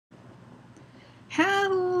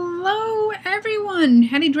Everyone,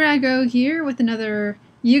 Hattie Drago here with another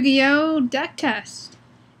Yu-Gi-Oh! Deck test.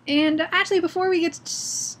 And actually, before we get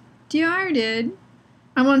started,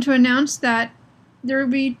 I want to announce that there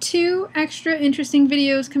will be 2 extra interesting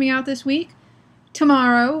videos coming out this week.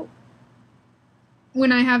 Tomorrow,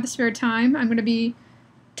 when I have the spare time, I'm going to be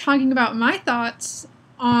talking about my thoughts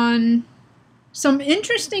on some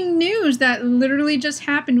interesting news that literally just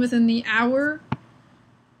happened within the hour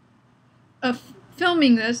of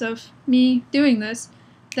filming this, of me doing this,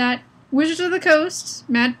 that Wizards of the Coast,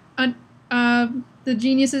 the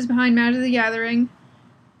geniuses behind Magic the Gathering,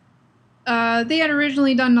 they had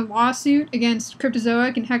originally done a lawsuit against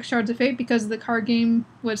Cryptozoic and Hex Shards of Fate because the card game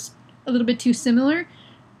was a little bit too similar,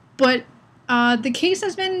 but the case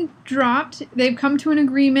has been dropped. They've come to an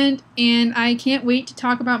agreement, and I can't wait to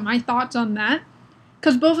talk about my thoughts on that,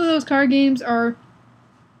 because both of those card games are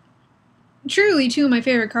truly 2 of my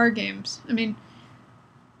favorite card games. I mean,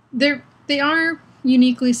 they are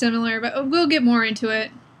uniquely similar, but we'll get more into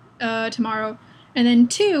it tomorrow. And then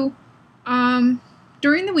 2,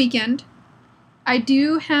 during the weekend, I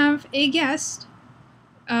do have a guest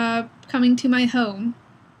coming to my home,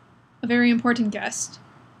 a very important guest,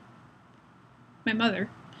 my mother,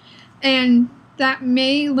 and that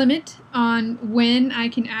may limit on when I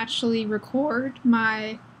can actually record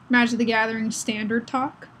my Magic the Gathering standard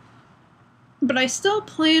talk. But I still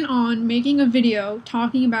plan on making a video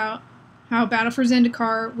talking about how Battle for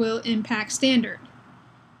Zendikar will impact Standard.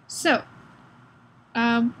 So,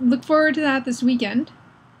 look forward to that this weekend.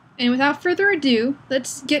 And without further ado,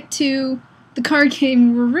 let's get to the card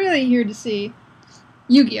game we're really here to see,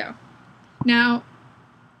 Yu-Gi-Oh! Now,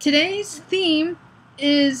 today's theme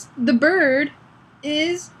is the bird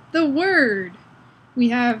is the word. We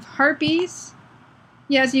have Harpies.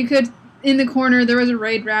 Yes, you could... In the corner, there was a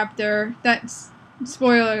Raid Raptor. That's,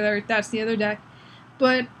 spoiler alert, that's the other deck.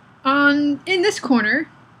 But in this corner,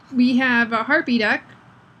 we have a Harpy deck.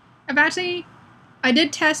 I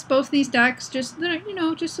did test both these decks, just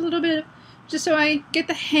just a little bit, just so I get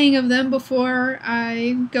the hang of them before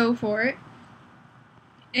I go for it.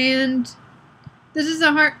 And this is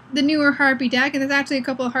the newer Harpy deck, and there's actually a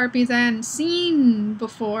couple of Harpies I hadn't seen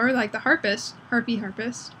before, like the Harpy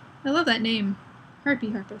Harpist. I love that name,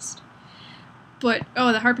 Harpy Harpist. But,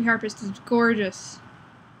 oh, the Harpy Harpist is gorgeous.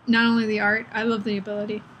 Not only the art, I love the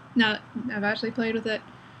ability. Now, I've actually played with it.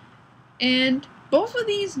 And both of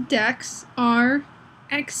these decks are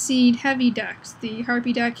Xyz heavy decks. The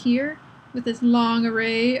Harpy deck here, with this long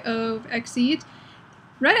array of Xyz.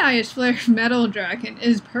 Red Eye's Flare Metal Dragon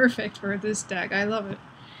is perfect for this deck. I love it.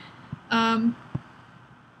 And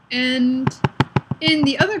in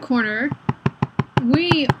the other corner,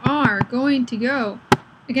 we are going to go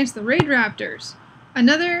against the Raid Raptors.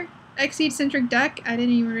 Another Xyz-centric deck. I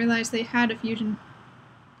didn't even realize they had a fusion.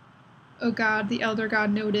 Oh god, the Elder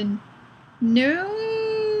God Nodin.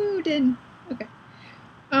 Okay.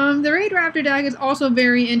 The Raid Raptor deck is also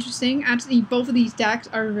very interesting. Actually, both of these decks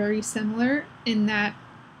are very similar in that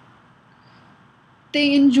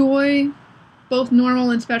they enjoy both normal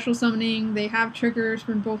and special summoning. They have triggers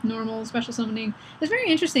for both normal and special summoning. It's very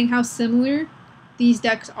interesting how similar these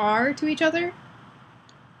decks are to each other,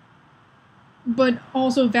 but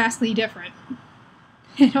also vastly different.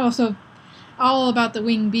 And also all about the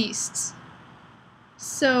winged beasts.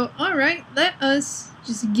 So, alright, let us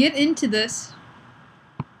just get into this.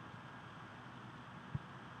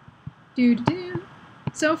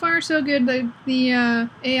 So far, so good. The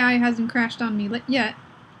AI hasn't crashed on me yet.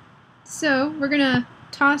 So, we're gonna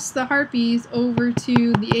toss the Harpies over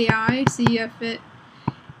to the AI, see if it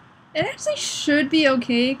actually should be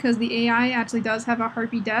okay, because the AI actually does have a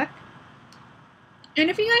Harpy deck. And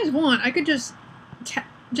if you guys want, I could just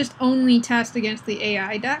only test against the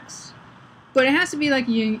AI decks, but it has to be like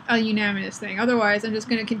a unanimous thing. Otherwise, I'm just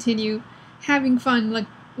going to continue having fun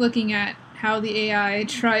looking at how the AI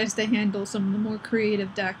tries to handle some of the more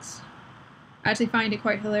creative decks. I actually find it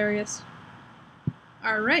quite hilarious.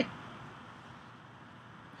 Alright.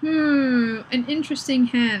 An interesting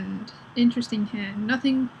hand. Interesting hand.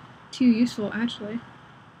 Nothing too useful, actually.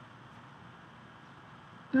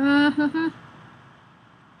 Yeah,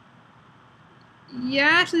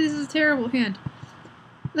 actually, this is a terrible hand.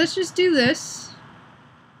 Let's just do this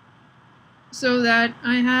so that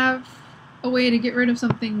I have a way to get rid of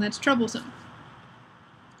something that's troublesome.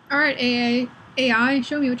 Alright, AI,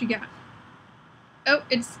 show me what you got. Oh,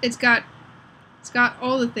 it's got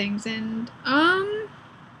all the things, and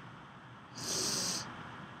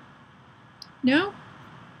no?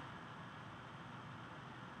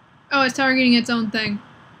 Oh, it's targeting its own thing.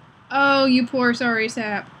 Oh, you poor sorry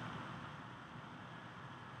sap.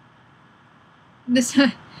 This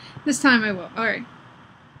This time I will. Alright.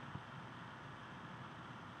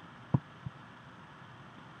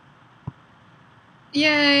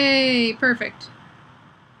 Yay! Perfect.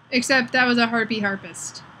 Except that was a harpy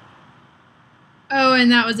harpist. Oh,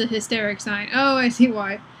 and that was a hysteric sign. Oh, I see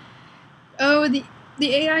why. Oh, the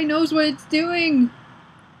AI knows what it's doing!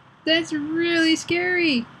 That's really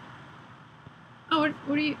scary! Oh,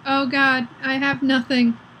 what are you... Oh god, I have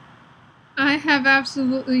nothing. I have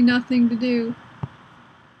absolutely nothing to do.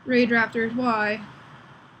 Raid Raptors, why?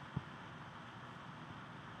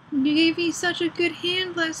 You gave me such a good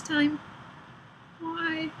hand last time.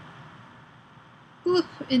 Why? Oof,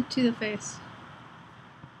 into the face.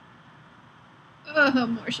 Ugh,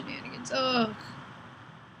 more shenanigans. Ugh.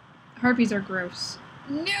 Harpies are gross.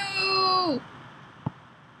 No!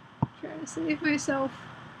 Try to save myself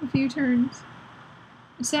a few turns.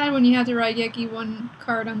 It's sad when you have to ride Yeki one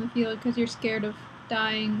card on the field because you're scared of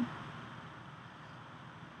dying.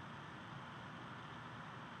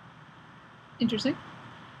 Interesting.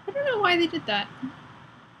 I don't know why they did that.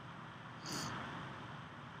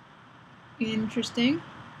 Interesting.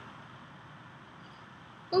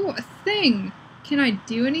 Oh, a thing! Can I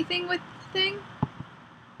do anything with the thing?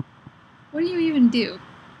 What do you even do?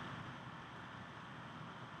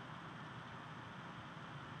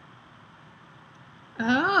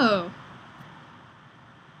 Oh.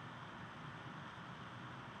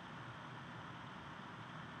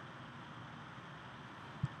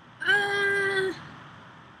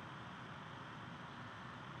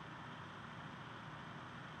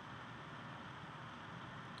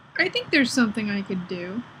 I think there's something I could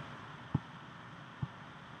do.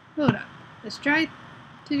 Hold up. Let's try to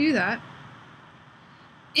do that.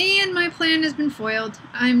 And my plan has been foiled.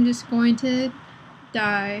 I'm just going to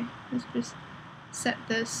die. Let's just set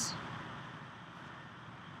this.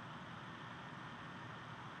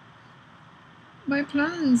 My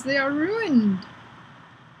plans, they are ruined.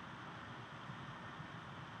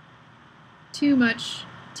 Too much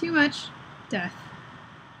death.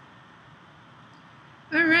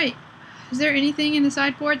 Alright. Is there anything in the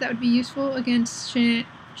sideboard that would be useful against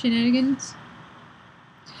shenanigans?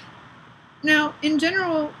 Now, in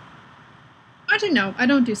general, actually no, I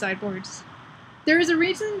don't do sideboards. There is a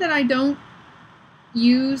reason that I don't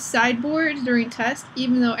use sideboards during tests,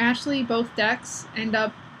 even though actually both decks end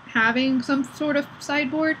up having some sort of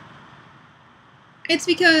sideboard. It's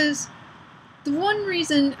because the one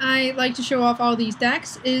reason I like to show off all these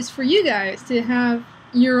decks is for you guys to have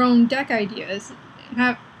your own deck ideas.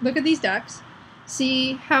 Look at these decks,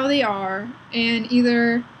 see how they are, and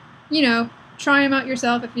either, you know, try them out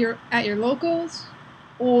yourself if you're at your locals,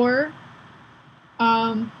 or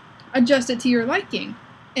adjust it to your liking.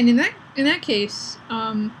 And in that case,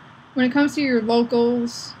 when it comes to your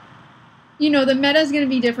locals, you know, the meta is going to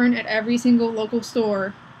be different at every single local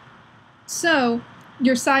store. So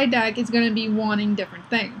your side deck is going to be wanting different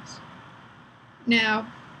things.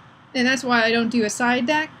 Now, and that's why I don't do a side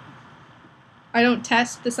deck. I don't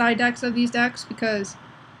test the side decks of these decks because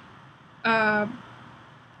the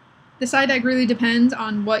side deck really depends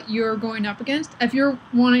on what you're going up against. If you're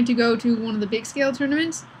wanting to go to one of the big scale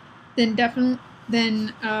tournaments, then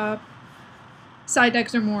side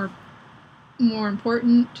decks are more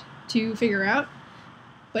important to figure out.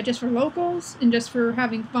 But just for locals and just for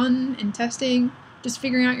having fun and testing, just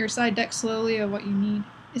figuring out your side deck slowly of what you need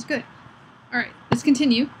is good. Alright, let's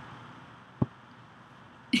continue.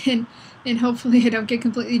 And hopefully I don't get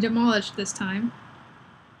completely demolished this time.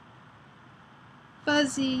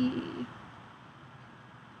 Fuzzy.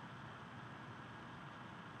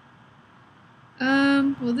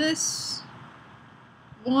 Well this...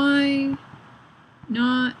 Why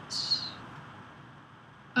not...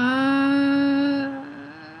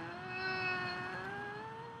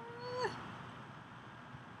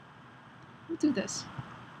 We'll do this.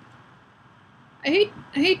 I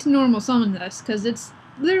hate to normal summon this, because it's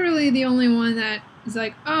literally the only one that is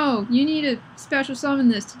like, oh, you need to special summon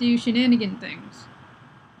this to do shenanigan things.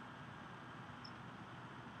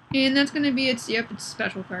 And that's gonna be its a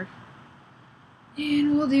special card.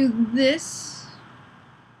 And we'll do this.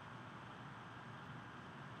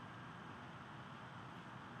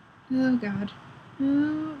 Oh god.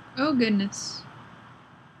 Oh goodness.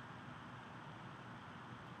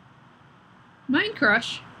 Mind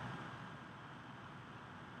Crush?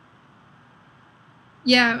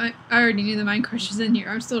 Yeah, I already knew the Mind Crush was in here.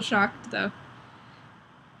 I'm still shocked though.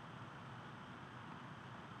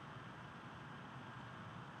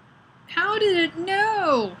 How did it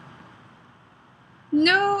know?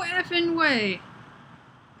 No effing way.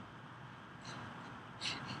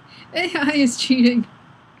 AI is cheating.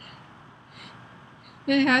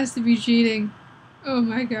 It has to be cheating. Oh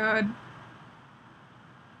my god.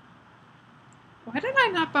 Why did I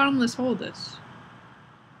not bottomless hold this?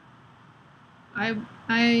 I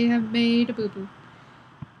have made a boo-boo.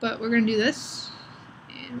 But we're gonna do this.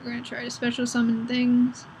 And we're gonna try to special summon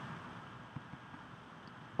things.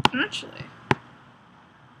 Actually.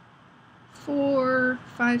 4,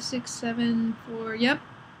 5, 6, 7, 4. Yep.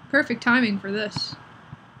 Perfect timing for this.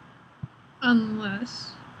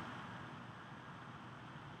 Unless.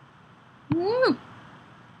 Woo!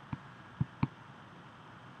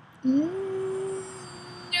 No!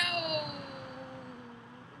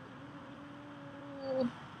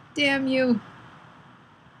 Damn you.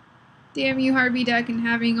 Damn you, Harpy deck, and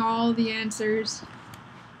having all the answers.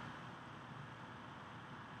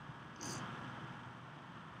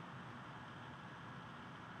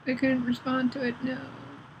 I couldn't respond to it, no.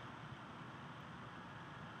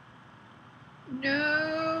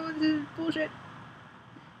 No, this is bullshit.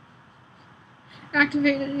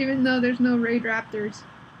 Activate it even though there's no Raid Raptors.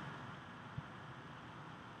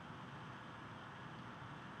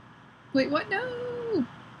 Wait, what? No!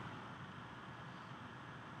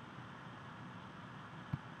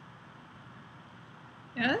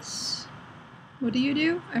 Yes? What do you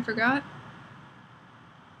do? I forgot.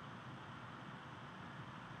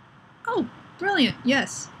 Oh, brilliant.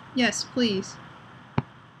 Yes. Yes, please.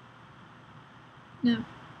 No.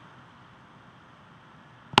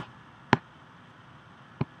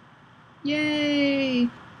 Yay!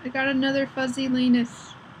 I got another Fuzzy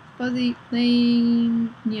Lanus. Fuzzy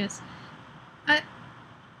Lane. Yes.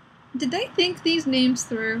 Did they think these names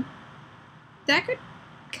through? That could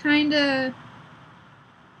kinda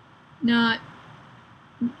not.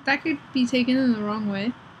 That could be taken in the wrong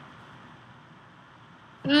way.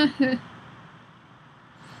 No.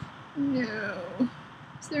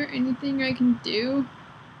 Is there anything I can do?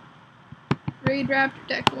 Raid Raptor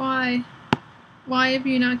deck, why? Why have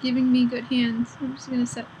you not giving me good hands? I'm just gonna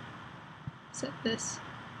set this.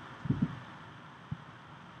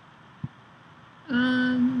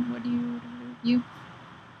 What do you? You're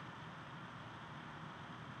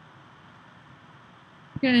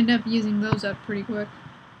gonna end up using those up pretty quick.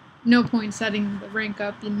 No point setting the rank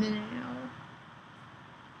up in an hour.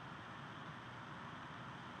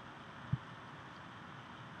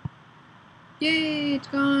 Yay, it's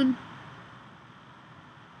gone.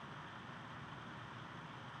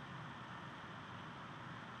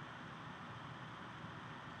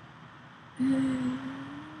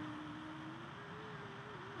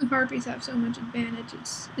 The Harpies have so much advantage,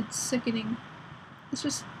 it's sickening. It's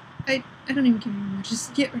just, I don't even care anymore.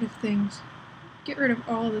 Just get rid of things. Get rid of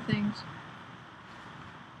all the things.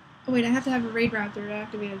 Oh wait, I have to have a Raid Raptor to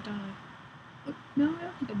activate it, don't I? Oh, no, I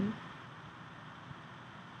don't think I do.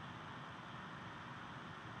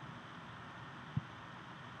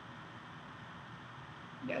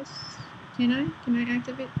 Yes. Can I? Can I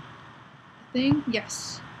activate the thing?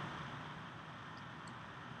 Yes.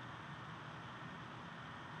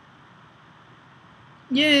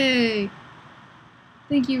 Yay!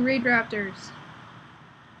 Thank you, Raid Raptors.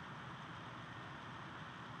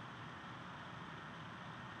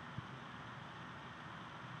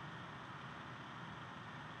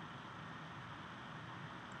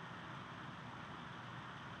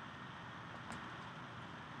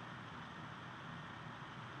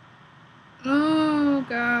 Oh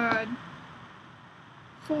god.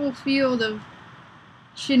 Full field of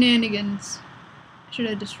shenanigans. I should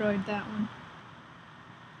have destroyed that one.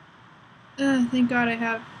 Thank god I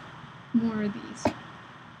have more of these.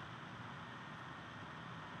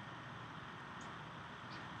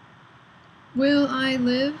 Will I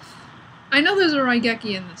live? I know there's a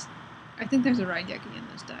Raigeki in this. I think there's a Raigeki in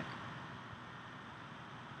this deck.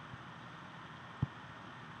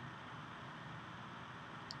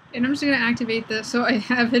 And I'm just gonna activate this so I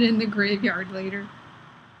have it in the graveyard later.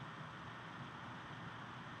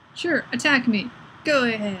 Sure, attack me. Go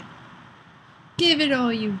ahead. Give it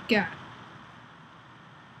all you got.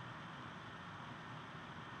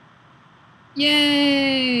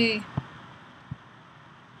 Yay!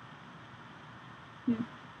 Yeah.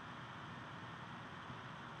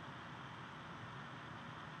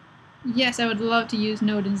 Yes, I would love to use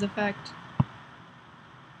Nodin's effect.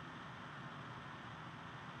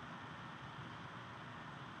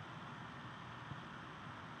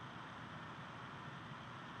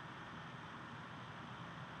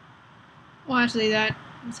 Well, actually, that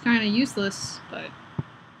is kind of useless, but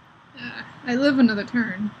I live another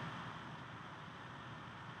turn.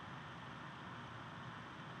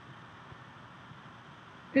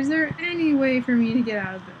 Is there any way for me to get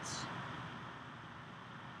out of this?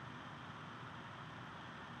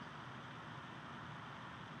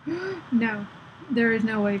 No. There is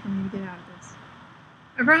no way for me to get out of this.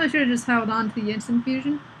 I probably should have just held on to the instant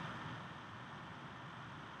fusion.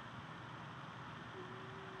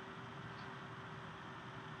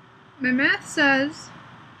 My math says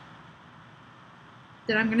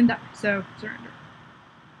that I'm gonna die, so surrender.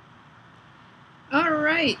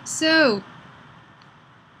 Alright, so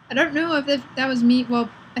I don't know if that was me. Well,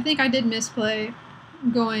 I think I did misplay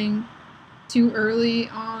going too early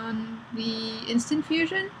on the instant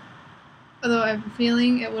fusion, although I have a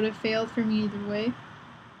feeling it would have failed for me either way.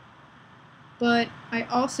 But I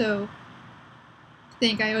also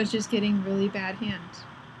think I was just getting really bad hands.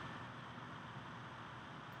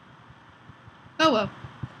 Oh well.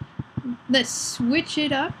 Let's switch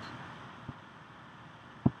it up.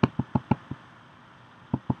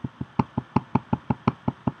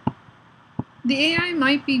 The AI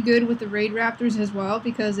might be good with the Raid Raptors as well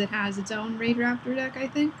because it has its own Raid Raptor deck, I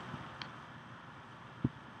think.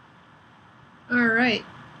 Alright.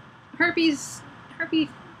 Harpies. Harpy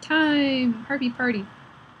time. Harpy party.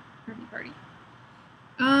 Harpy party.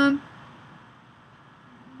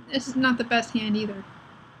 This is not the best hand either.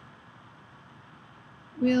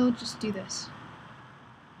 We'll just do this.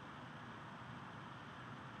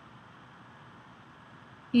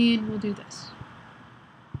 And we'll do this.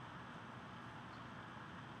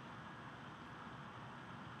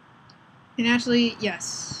 And actually,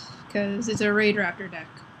 yes, because it's a Raid Raptor deck.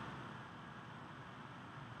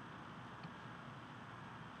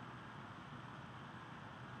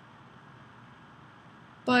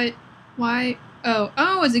 But why?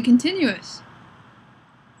 Oh, is it continuous?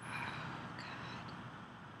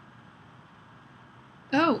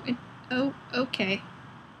 Oh, okay.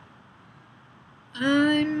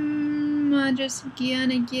 I'm just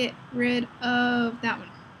gonna get rid of that one.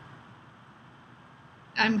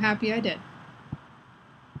 I'm happy I did.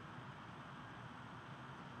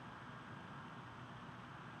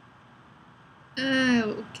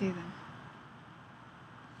 Okay then.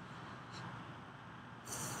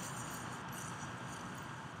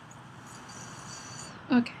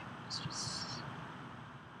 Okay, let's just...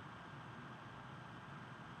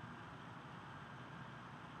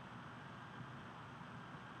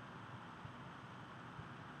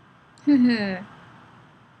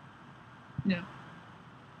 No.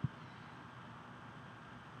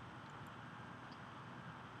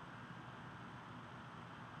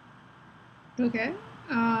 Okay,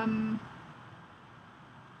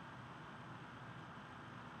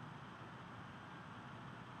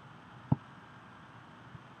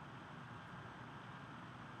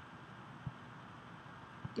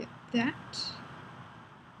 get that.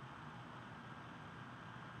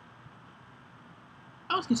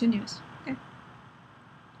 Oh, it's continuous. Okay.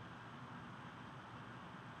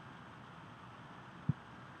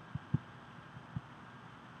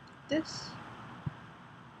 This.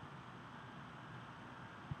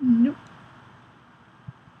 Nope.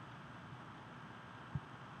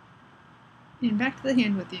 And back to the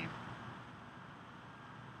hand with you.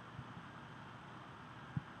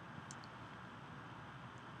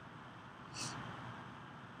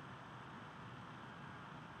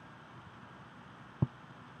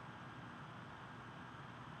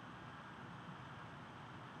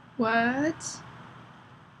 What?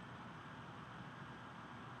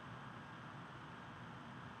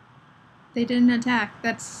 They didn't attack.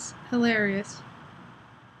 That's hilarious.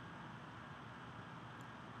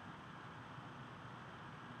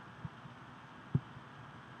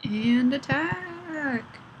 And attack!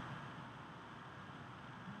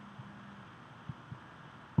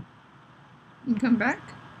 And come back.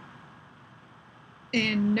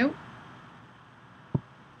 And nope.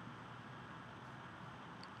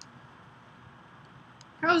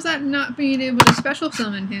 How is that not being able to special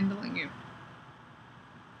summon handling you?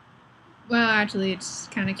 Well, actually, it's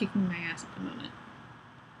kind of kicking my ass at the moment.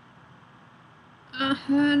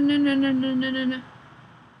 No.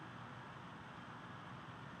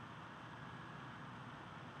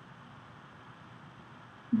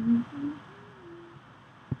 Mm-hmm.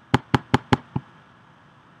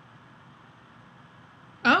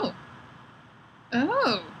 Oh.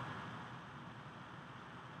 Oh.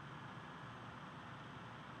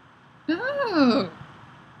 Oh.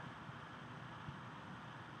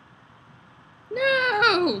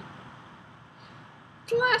 No!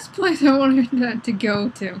 The last place I wanted that to go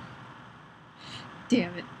to.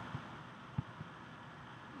 Damn it.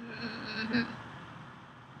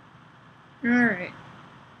 Alright.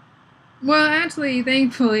 Well, actually,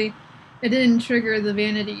 thankfully, it didn't trigger the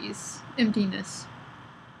vanity's emptiness.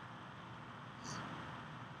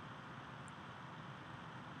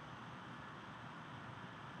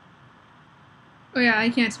 Oh yeah, I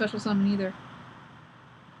can't special summon either.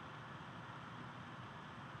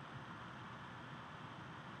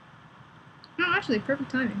 Actually, perfect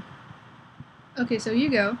timing. Okay, so you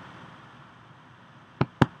go.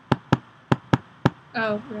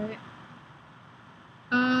 Oh, right.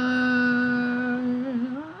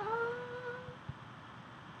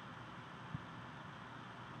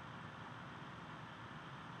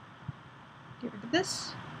 Get rid of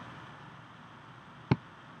this.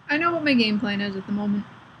 I know what my game plan is at the moment.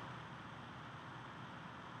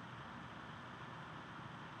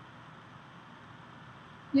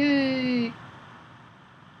 Yay!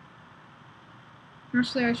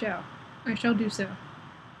 Actually, I shall. I shall do so.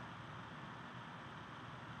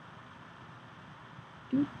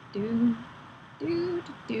 Do do do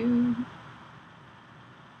do do.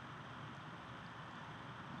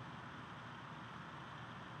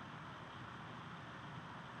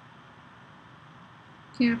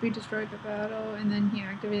 Can't be destroyed the battle, and then he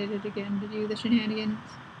activated it again to do the shenanigans.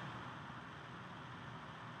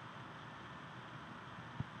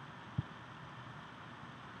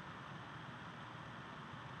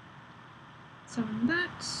 Summon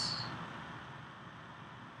that.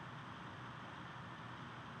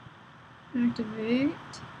 Activate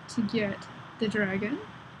to get the dragon.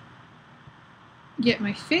 Get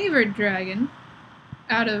my favorite dragon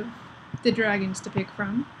out of the dragons to pick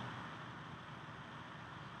from.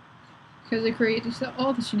 Because it creates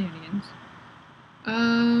all the shenanigans.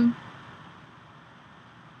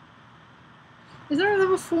 Is there a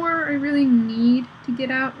level 4 I really need to get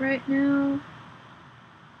out right now?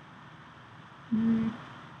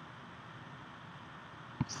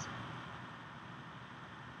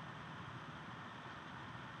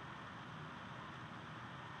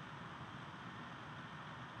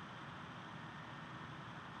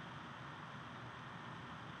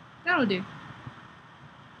 That'll do.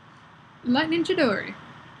 Lightning Chidori.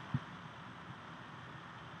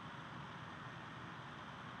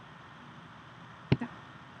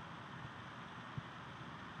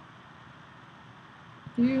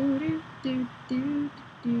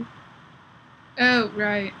 Do. Oh,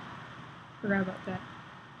 right. Forgot about that.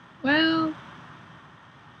 Well,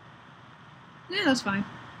 yeah, that's fine.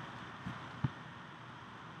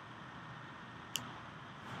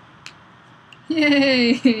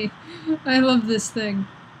 Yay! I love this thing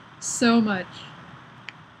so much.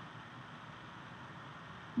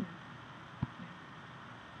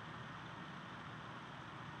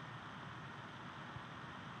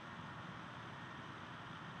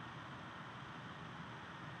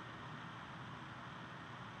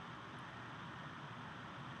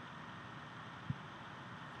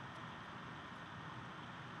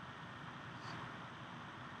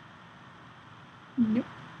 Nope.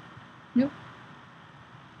 Nope.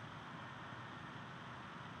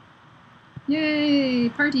 Yay!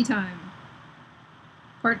 Party time.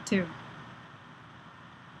 Part 2.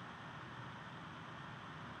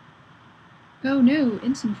 Oh no,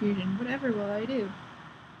 instant fusion. Whatever will I do?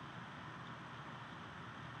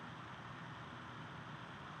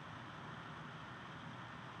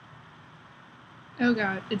 Oh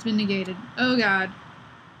god, it's been negated. Oh god.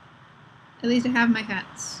 At least I have my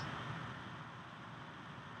hats.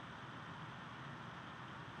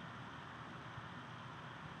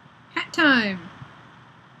 Hat time!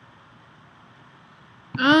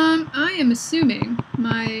 I am assuming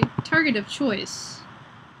my target of choice.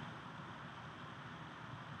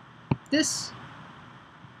 This.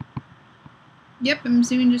 Yep, I'm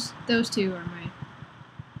assuming just those two are my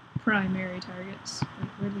primary targets.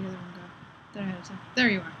 Where'd the other one go? There I have some. There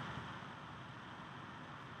you are.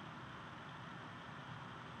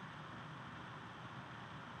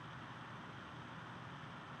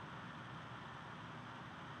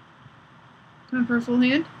 Time for a full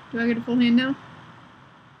hand? Do I get a full hand now?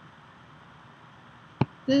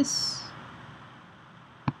 This.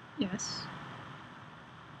 Yes.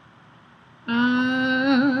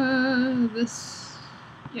 This.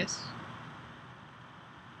 Yes.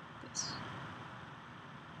 This.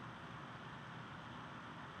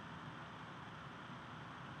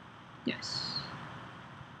 Yes.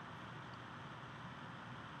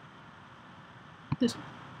 This one.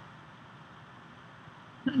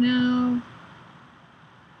 Not now.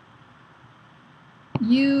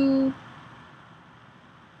 You.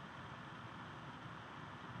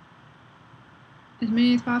 As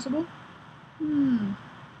many as possible?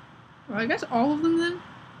 Well, I guess all of them then?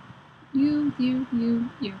 You.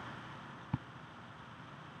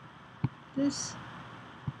 This.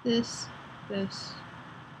 This.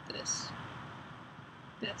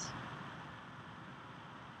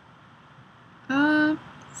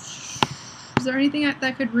 Is there anything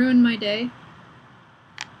that could ruin my day?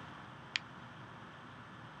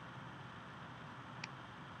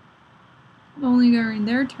 Only during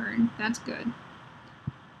their turn. That's good.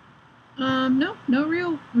 No, no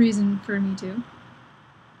real reason for me to.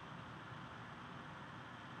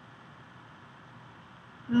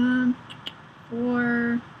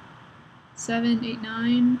 4, 7, 8,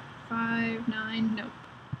 9, 5, 9, nope.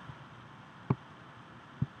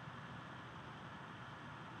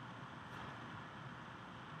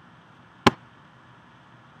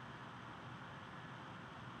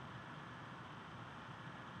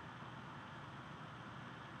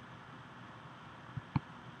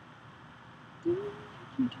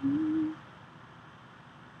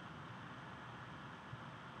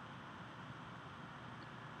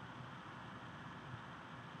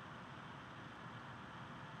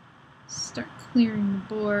 Start clearing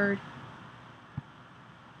the board.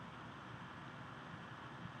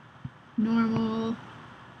 Normal.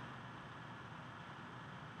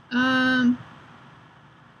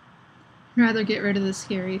 Rather get rid of the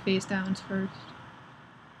scary face downs first.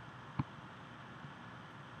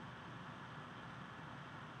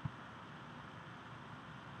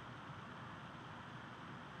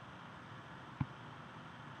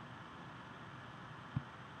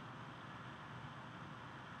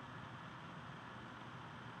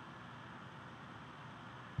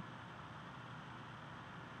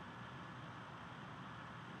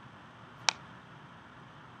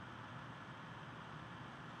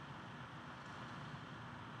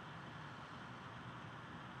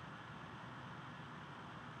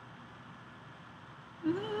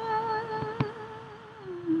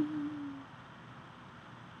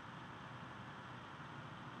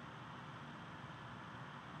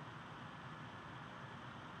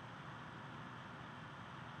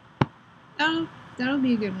 That'll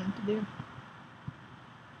be a good one to do.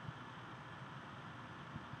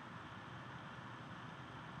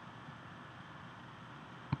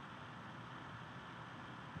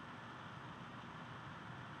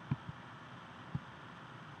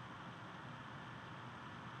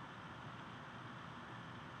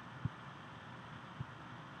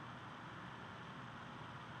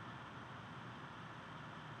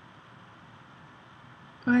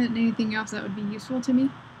 Anything else that would be useful to me?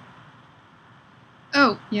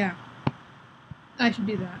 Oh, yeah. I should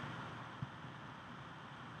do that.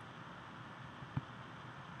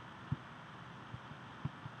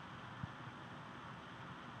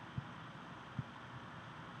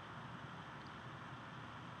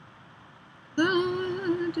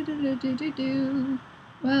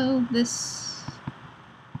 Well, this...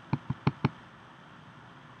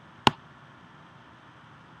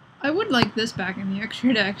 I would like this back in the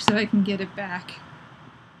extra deck so I can get it back.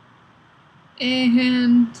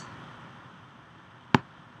 And...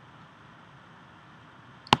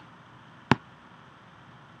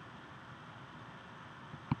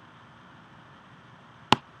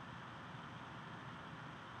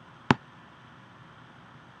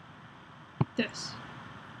 this.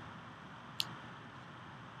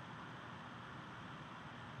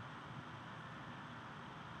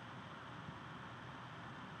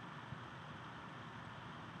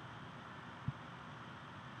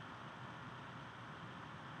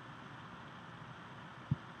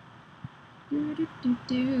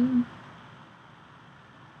 Do.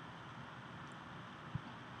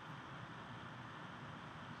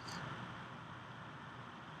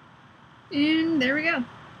 And there we go.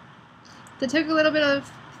 That took a little bit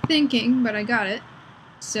of thinking, but I got it.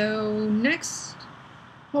 So next,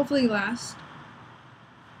 hopefully last,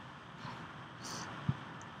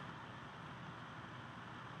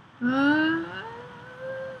 okay.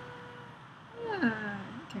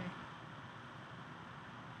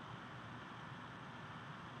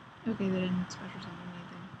 Okay, they didn't special summon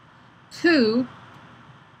anything. Who?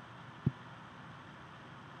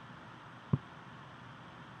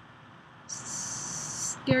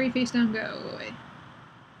 Scary face down, go away.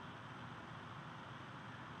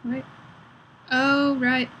 Right? Oh,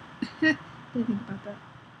 right. Didn't think about that.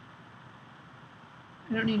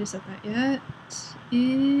 I don't need to set that yet.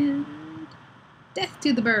 And death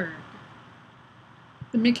to the bird.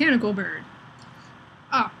 The mechanical bird.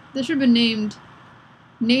 Ah, this should have been named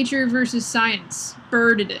Nature versus Science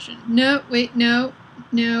Bird Edition. No, wait, no,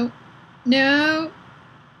 no, no,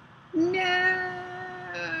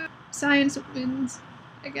 no. Science wins,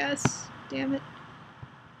 I guess. Damn it.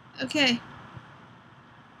 Okay.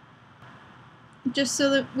 Just so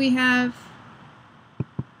that we have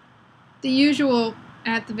the usual,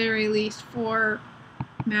 at the very least, 4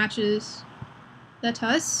 matches. Let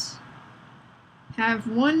us have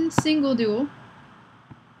one single duel.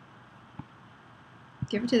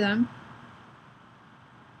 Give it to them.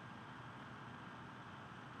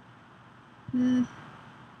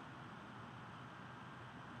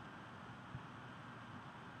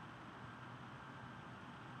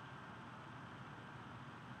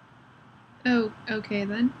 Oh, okay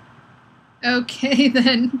then. Okay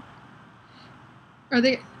then. Are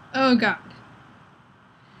they... Oh god.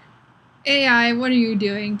 AI, what are you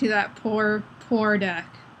doing to that poor, poor deck?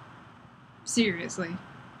 Seriously.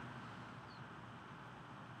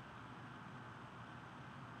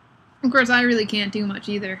 Of course, I really can't do much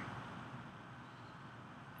either.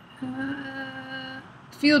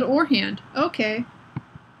 Field or hand. Okay.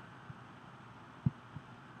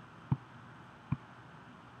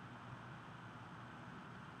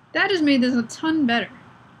 That just made this a ton better.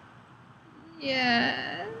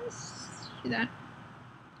 Yes. Do that.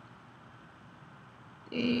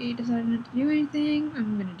 They decided not to do anything.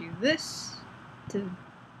 I'm gonna do this to...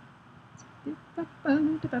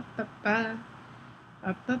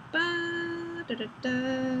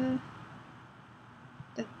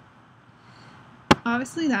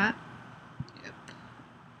 Obviously that. Yep.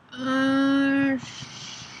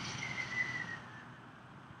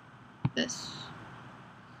 This.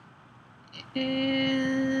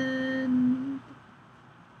 And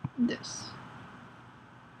this.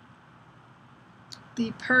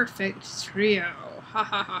 The perfect trio. Ha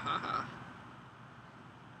ha ha ha ha.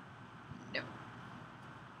 No.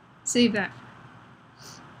 Save that.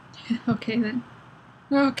 Okay then.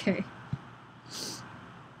 Okay.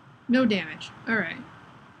 No damage. Alright.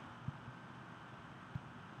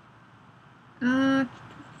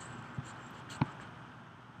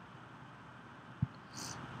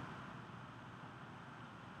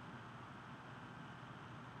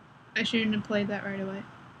 I shouldn't have played that right away.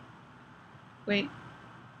 Wait.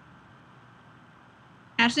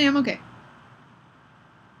 Actually, I'm okay.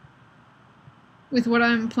 With what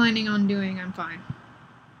I'm planning on doing, I'm fine.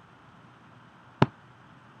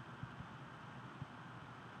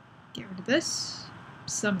 Get rid of this.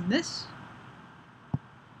 Summon this.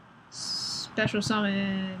 Special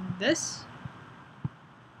summon this.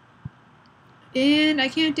 And I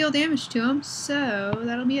can't deal damage to him, so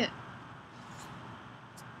that'll be it.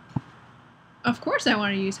 Of course I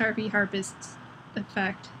want to use Harpist's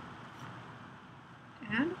effect.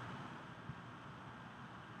 And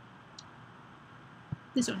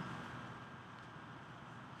this one.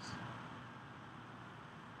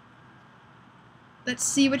 Let's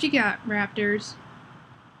see what you got, Raptors.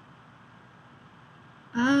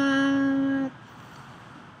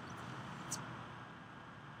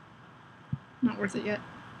 Not worth it yet.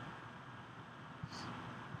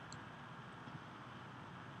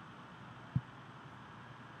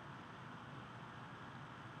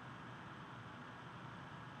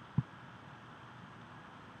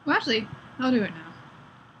 Well, actually, I'll do it now.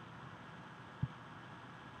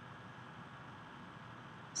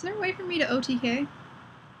 Is there a way for me to OTK?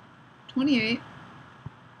 28.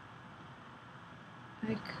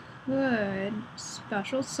 I could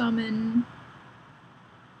special summon.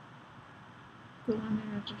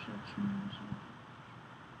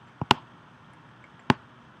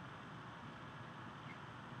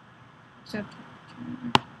 Except.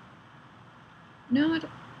 No, I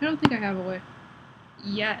don't think I have a way.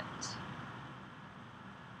 Yet.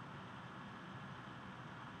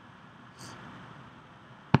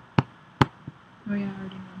 Oh yeah, I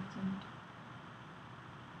already know this end.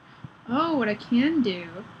 Oh, what I can do.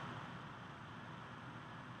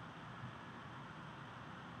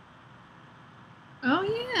 Oh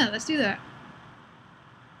yeah, let's do that.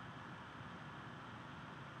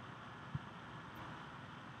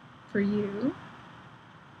 For you.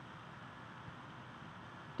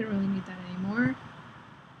 Don't really need that anymore.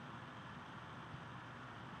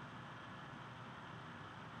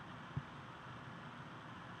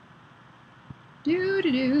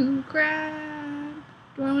 Do crab.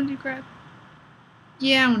 Do I want to do crab?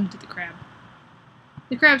 Yeah, I want to do the crab.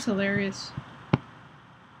 The crab's hilarious.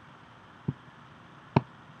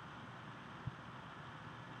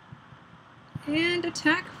 And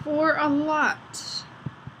attack for a lot.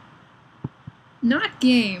 Not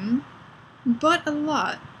game, but a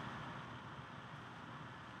lot.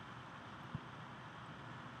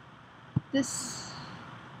 This.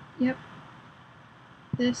 Yep.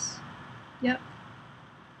 This. Yep.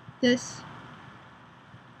 This.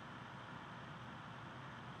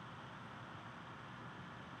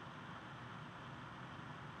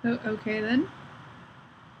 Oh, okay then.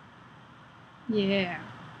 Yeah.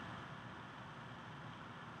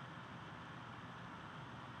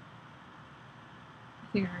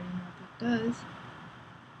 I think I already know what that does.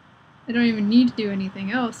 I don't even need to do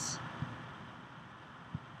anything else.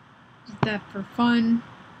 Just that for fun,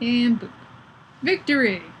 and boop.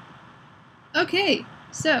 Victory! Okay,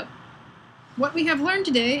 so, what we have learned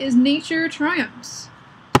today is nature triumphs.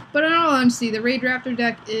 But in all honesty, the Raid Raptor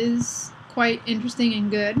deck is quite interesting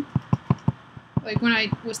and good. Like when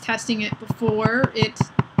I was testing it before, it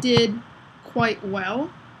did quite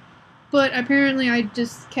well. But apparently I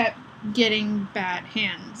just kept getting bad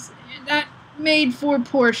hands. That made for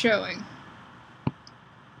poor showing.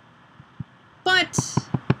 But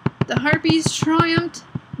the Harpies triumphed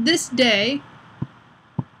this day.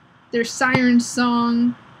 Their siren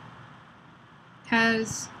song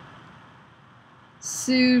has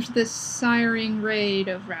soothed the siren raid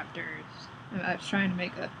of raptors. I was trying to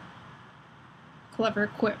make a clever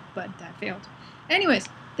quip, but that failed. Anyways,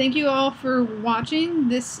 thank you all for watching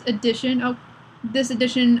this edition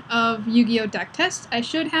of Yu-Gi-Oh! Deck Test. I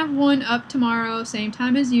should have one up tomorrow, same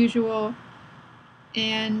time as usual,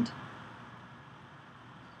 and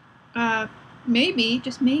maybe,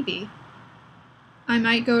 just maybe, I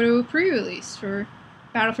might go to a pre-release for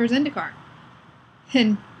Battle for Zendikar,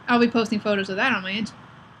 and I'll be posting photos of that on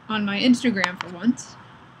my Instagram for once.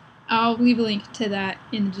 I'll leave a link to that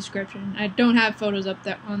in the description. I don't have photos up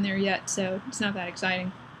on there yet, so it's not that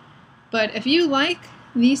exciting. But if you like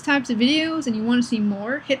these types of videos and you want to see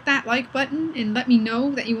more, hit that like button and let me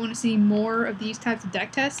know that you want to see more of these types of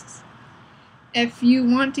deck tests. If you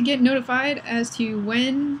want to get notified as to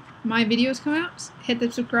when my videos come out, hit the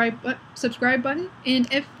subscribe button. And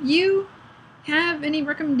if you have any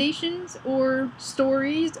recommendations or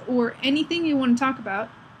stories or anything you want to talk about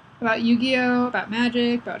Yu-Gi-Oh!, about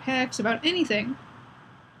Magic, about Hex, about anything,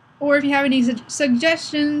 or if you have any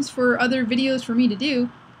suggestions for other videos for me to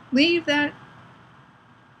do, leave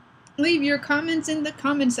your comments in the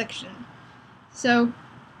comment section. So,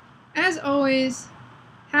 as always,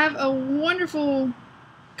 have a wonderful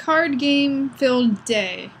card game filled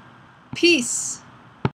day. Peace!